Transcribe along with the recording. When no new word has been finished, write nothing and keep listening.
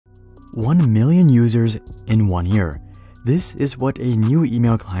1 million users in 1 year. This is what a new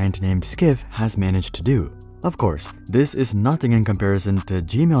email client named Skiff has managed to do. Of course, this is nothing in comparison to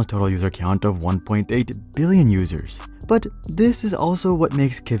Gmail's total user count of 1.8 billion users. But this is also what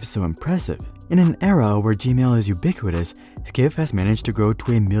makes Skiff so impressive. In an era where Gmail is ubiquitous, Skiff has managed to grow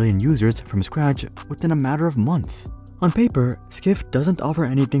to 1 million users from scratch within a matter of months. On paper, Skiff doesn't offer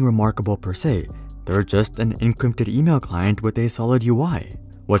anything remarkable per se. They're just an encrypted email client with a solid UI.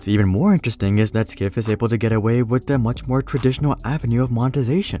 What's even more interesting is that Skiff is able to get away with a much more traditional avenue of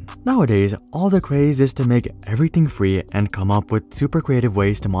monetization. Nowadays, all the craze is to make everything free and come up with super creative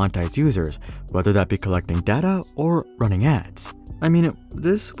ways to monetize users, whether that be collecting data or running ads. I mean,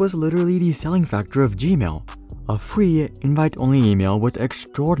 this was literally the selling factor of Gmail, a free, invite-only email with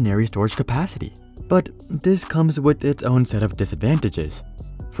extraordinary storage capacity. But this comes with its own set of disadvantages.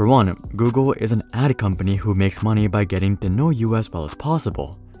 For one, Google is an ad company who makes money by getting to know you as well as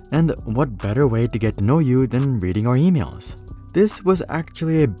possible. And what better way to get to know you than reading our emails? This was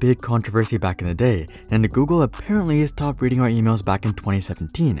actually a big controversy back in the day, and Google apparently stopped reading our emails back in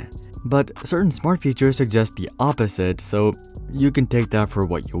 2017. But certain smart features suggest the opposite, so you can take that for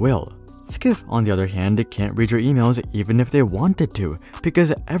what you will. Skiff, on the other hand, can't read your emails even if they wanted to,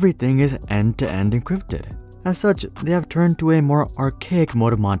 because everything is end-to-end encrypted. As such, they have turned to a more archaic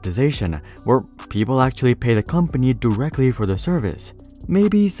mode of monetization, where people actually pay the company directly for the service.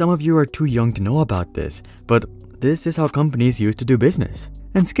 Maybe some of you are too young to know about this, but this is how companies used to do business.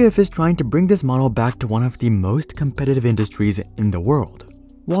 And Skiff is trying to bring this model back to one of the most competitive industries in the world.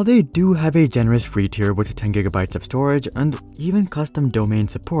 While they do have a generous free tier with 10 GB of storage and even custom domain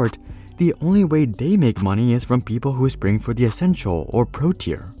support, the only way they make money is from people who spring for the Essential or Pro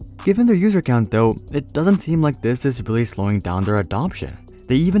tier. Given their user count though, it doesn't seem like this is really slowing down their adoption.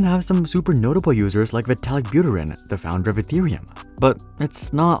 They even have some super notable users like Vitalik Buterin, the founder of Ethereum. But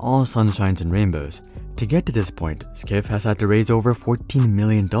it's not all sunshines and rainbows. To get to this point, Skiff has had to raise over $14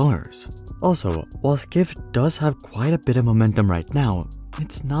 million. Also, while Skiff does have quite a bit of momentum right now,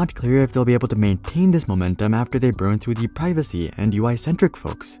 it's not clear if they'll be able to maintain this momentum after they burn through the privacy and UI-centric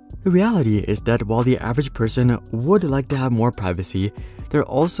folks. The reality is that while the average person would like to have more privacy, they're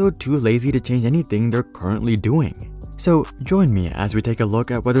also too lazy to change anything they're currently doing. So join me as we take a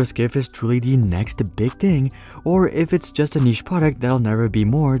look at whether Skiff is truly the next big thing, or if it's just a niche product that'll never be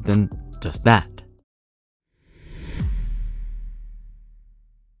more than just that.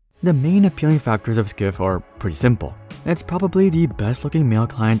 The main appealing factors of Skiff are pretty simple. It's probably the best looking mail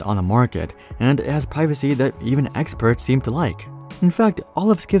client on the market, and it has privacy that even experts seem to like. In fact,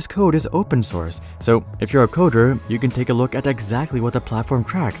 all of Skiff's code is open source, so if you're a coder, you can take a look at exactly what the platform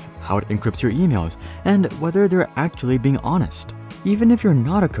tracks, how it encrypts your emails, and whether they're actually being honest. Even if you're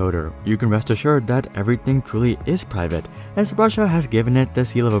not a coder, you can rest assured that everything truly is private, as Russia has given it the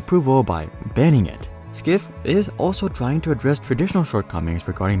seal of approval by banning it. Skiff is also trying to address traditional shortcomings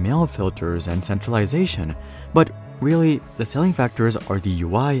regarding mail filters and centralization, but really, the selling factors are the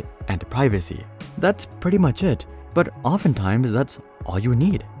UI and privacy. That's pretty much it, but oftentimes that's all you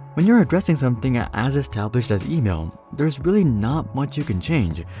need. When you're addressing something as established as email, there's really not much you can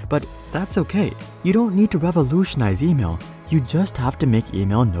change, but that's okay. You don't need to revolutionize email, you just have to make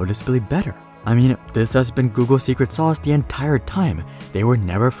email noticeably better. I mean, this has been Google's secret sauce the entire time. They were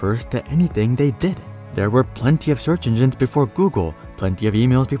never first to anything they did. There were plenty of search engines before Google, plenty of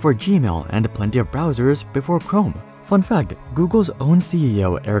emails before Gmail, and plenty of browsers before Chrome. Fun fact, Google's own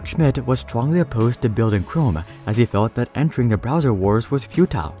CEO Eric Schmidt was strongly opposed to building Chrome as he felt that entering the browser wars was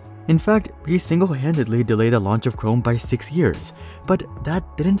futile. In fact, he single-handedly delayed the launch of Chrome by 6 years, but that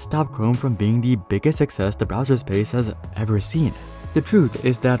didn't stop Chrome from being the biggest success the browser space has ever seen. The truth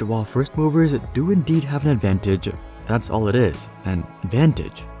is that while first movers do indeed have an advantage, that's all it is, an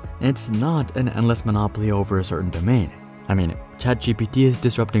advantage. It's not an endless monopoly over a certain domain. I mean, ChatGPT is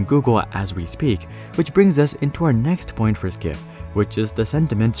disrupting Google as we speak, which brings us into our next point for Skiff, which is the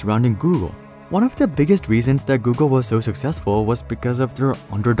sentiment surrounding Google. One of the biggest reasons that Google was so successful was because of their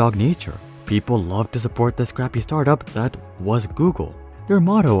underdog nature. People loved to support the scrappy startup that was Google. Their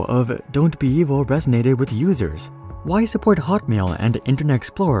motto of "Don't be evil" resonated with users. Why support Hotmail and Internet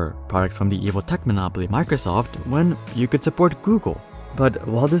Explorer, products from the evil tech monopoly Microsoft, when you could support Google? But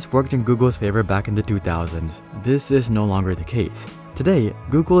while this worked in Google's favor back in the 2000s, this is no longer the case. Today,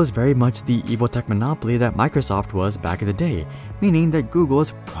 Google is very much the evil tech monopoly that Microsoft was back in the day, meaning that Google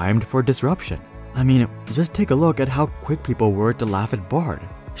is primed for disruption. I mean, just take a look at how quick people were to laugh at Bard.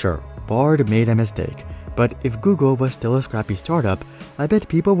 Sure, Bard made a mistake, but if Google was still a scrappy startup, I bet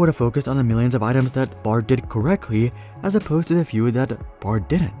people would have focused on the millions of items that Bard did correctly as opposed to the few that Bard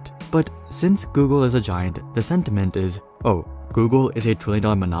didn't. But since Google is a giant, the sentiment is, oh, Google is a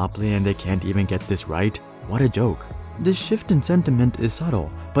trillion-dollar monopoly and they can't even get this right? What a joke. This shift in sentiment is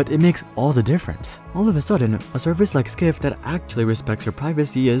subtle, but it makes all the difference. All of a sudden, a service like Skiff that actually respects your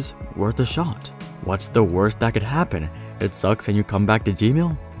privacy is worth a shot. What's the worst that could happen? It sucks and you come back to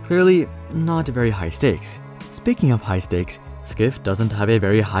Gmail? Clearly, not very high stakes. Speaking of high stakes, Skiff doesn't have a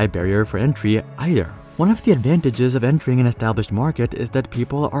very high barrier for entry either. One of the advantages of entering an established market is that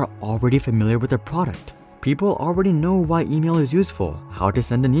people are already familiar with the product. People already know why email is useful, how to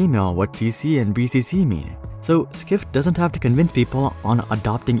send an email, what CC and BCC mean. So Skiff doesn't have to convince people on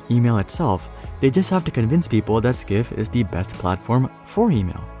adopting email itself, they just have to convince people that Skiff is the best platform for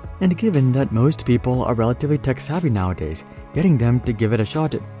email. And given that most people are relatively tech savvy nowadays, getting them to give it a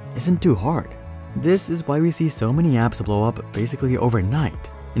shot isn't too hard. This is why we see so many apps blow up basically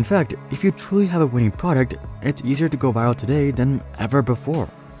overnight. In fact, if you truly have a winning product, it's easier to go viral today than ever before.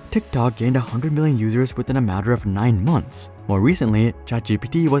 TikTok gained 100 million users within a matter of 9 months. More recently,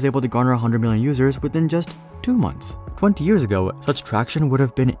 ChatGPT was able to garner 100 million users within just 2 months. 20 years ago, such traction would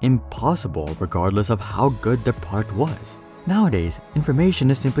have been impossible regardless of how good the product was. Nowadays, information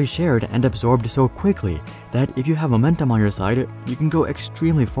is simply shared and absorbed so quickly that if you have momentum on your side, you can go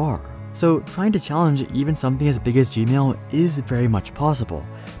extremely far. So trying to challenge even something as big as Gmail is very much possible,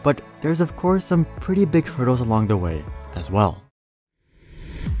 but there's of course some pretty big hurdles along the way as well.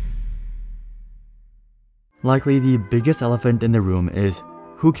 Likely the biggest elephant in the room is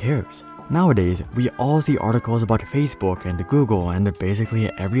who cares? Nowadays, we all see articles about Facebook and Google and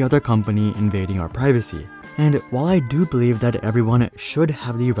basically every other company invading our privacy. And while I do believe that everyone should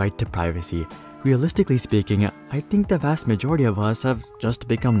have the right to privacy, realistically speaking, I think the vast majority of us have just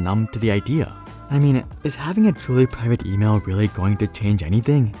become numb to the idea. I mean, is having a truly private email really going to change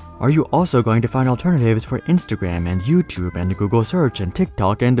anything? Are you also going to find alternatives for Instagram and YouTube and Google Search and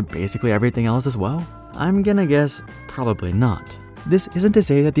TikTok and basically everything else as well? I'm gonna guess probably not. This isn't to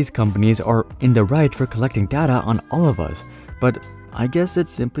say that these companies are in the right for collecting data on all of us, but I guess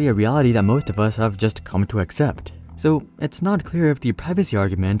it's simply a reality that most of us have just come to accept. So it's not clear if the privacy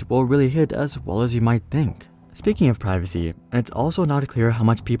argument will really hit as well as you might think. Speaking of privacy, it's also not clear how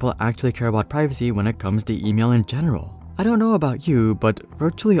much people actually care about privacy when it comes to email in general. I don't know about you, but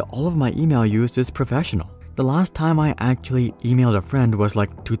virtually all of my email use is professional. The last time I actually emailed a friend was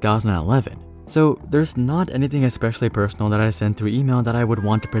like 2011. So there's not anything especially personal that I send through email that I would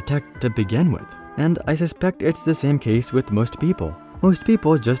want to protect to begin with. And I suspect it's the same case with most people. Most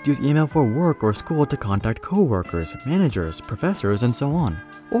people just use email for work or school to contact coworkers, managers, professors, and so on.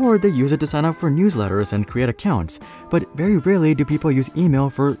 Or they use it to sign up for newsletters and create accounts, but very rarely do people use email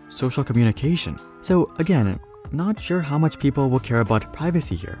for social communication. So again, not sure how much people will care about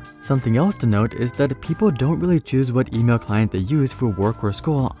privacy here. Something else to note is that people don't really choose what email client they use for work or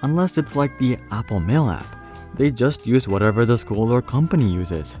school unless it's like the Apple Mail app. They just use whatever the school or company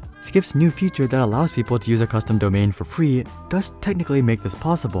uses. Skiff's new feature that allows people to use a custom domain for free does technically make this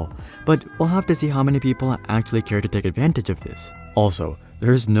possible, but we'll have to see how many people actually care to take advantage of this. Also,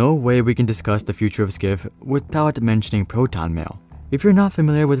 there's no way we can discuss the future of Skiff without mentioning Proton Mail. If you're not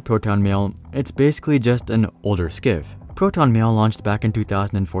familiar with Proton Mail, it's basically just an older Skiff. Proton Mail launched back in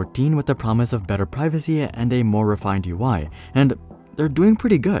 2014 with the promise of better privacy and a more refined UI, and they're doing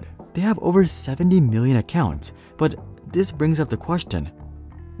pretty good. They have over 70 million accounts, but this brings up the question,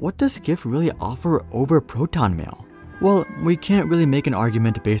 what does Skiff really offer over Proton Mail? Well, we can't really make an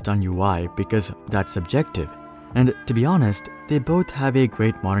argument based on UI because that's subjective. And to be honest, they both have a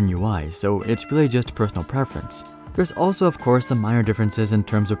great modern UI, so it's really just personal preference. There's also of course some minor differences in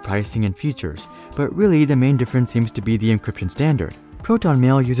terms of pricing and features, but really the main difference seems to be the encryption standard. Proton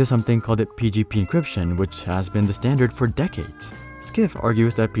Mail uses something called PGP encryption, which has been the standard for decades. Skiff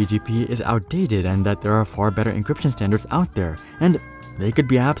argues that PGP is outdated and that there are far better encryption standards out there, and they could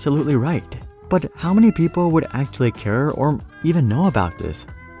be absolutely right. But how many people would actually care or even know about this?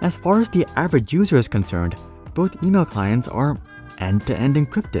 As far as the average user is concerned, both email clients are end-to-end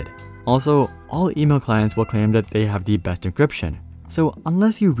encrypted. Also, all email clients will claim that they have the best encryption. So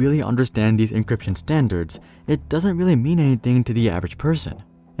unless you really understand these encryption standards, it doesn't really mean anything to the average person.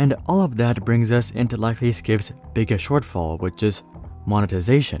 And all of that brings us into likely Skiff's biggest shortfall, which is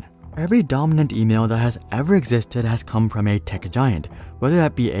monetization. Every dominant email that has ever existed has come from a tech giant, whether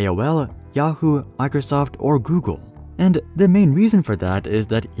that be AOL, Yahoo, Microsoft, or Google. And the main reason for that is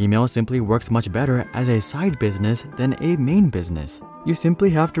that email simply works much better as a side business than a main business. You simply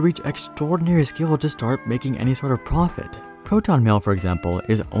have to reach extraordinary skill to start making any sort of profit. Proton Mail, for example,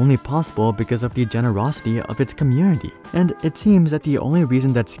 is only possible because of the generosity of its community. And it seems that the only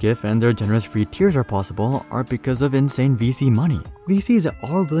reason that Skiff and their generous free tiers are possible are because of insane VC money. VCs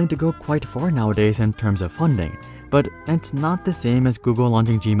are willing to go quite far nowadays in terms of funding, but it's not the same as Google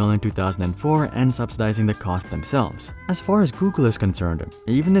launching Gmail in 2004 and subsidizing the cost themselves. As far as Google is concerned,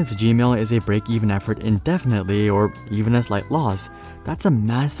 even if Gmail is a break-even effort indefinitely or even a slight loss, that's a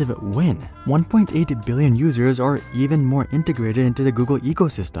massive win. 1.8 billion users are even more integrated into the Google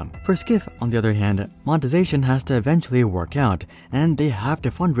ecosystem. For Skiff, on the other hand, monetization has to eventually work out, and they have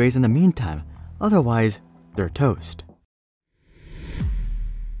to fundraise in the meantime. Otherwise, they're toast.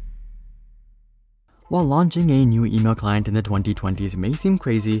 While launching a new email client in the 2020s may seem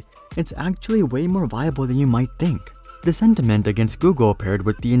crazy, it's actually way more viable than you might think. The sentiment against Google paired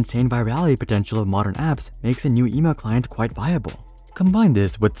with the insane virality potential of modern apps makes a new email client quite viable. Combine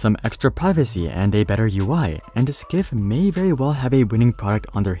this with some extra privacy and a better UI, and Skiff may very well have a winning product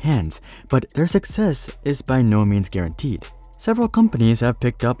on their hands, but their success is by no means guaranteed. Several companies have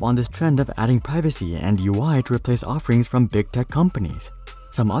picked up on this trend of adding privacy and UI to replace offerings from big tech companies.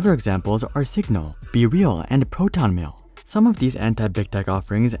 Some other examples are Signal, BeReal, and ProtonMail. Some of these anti-big tech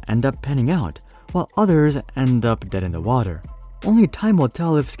offerings end up panning out, while others end up dead in the water. Only time will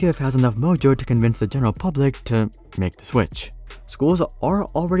tell if Skiff has enough mojo to convince the general public to make the switch. Schools are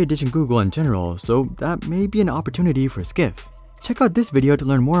already ditching Google in general, so that may be an opportunity for Skiff. Check out this video to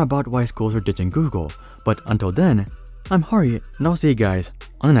learn more about why schools are ditching Google, but until then, I'm Hari, and I'll see you guys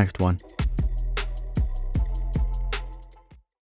on the next one.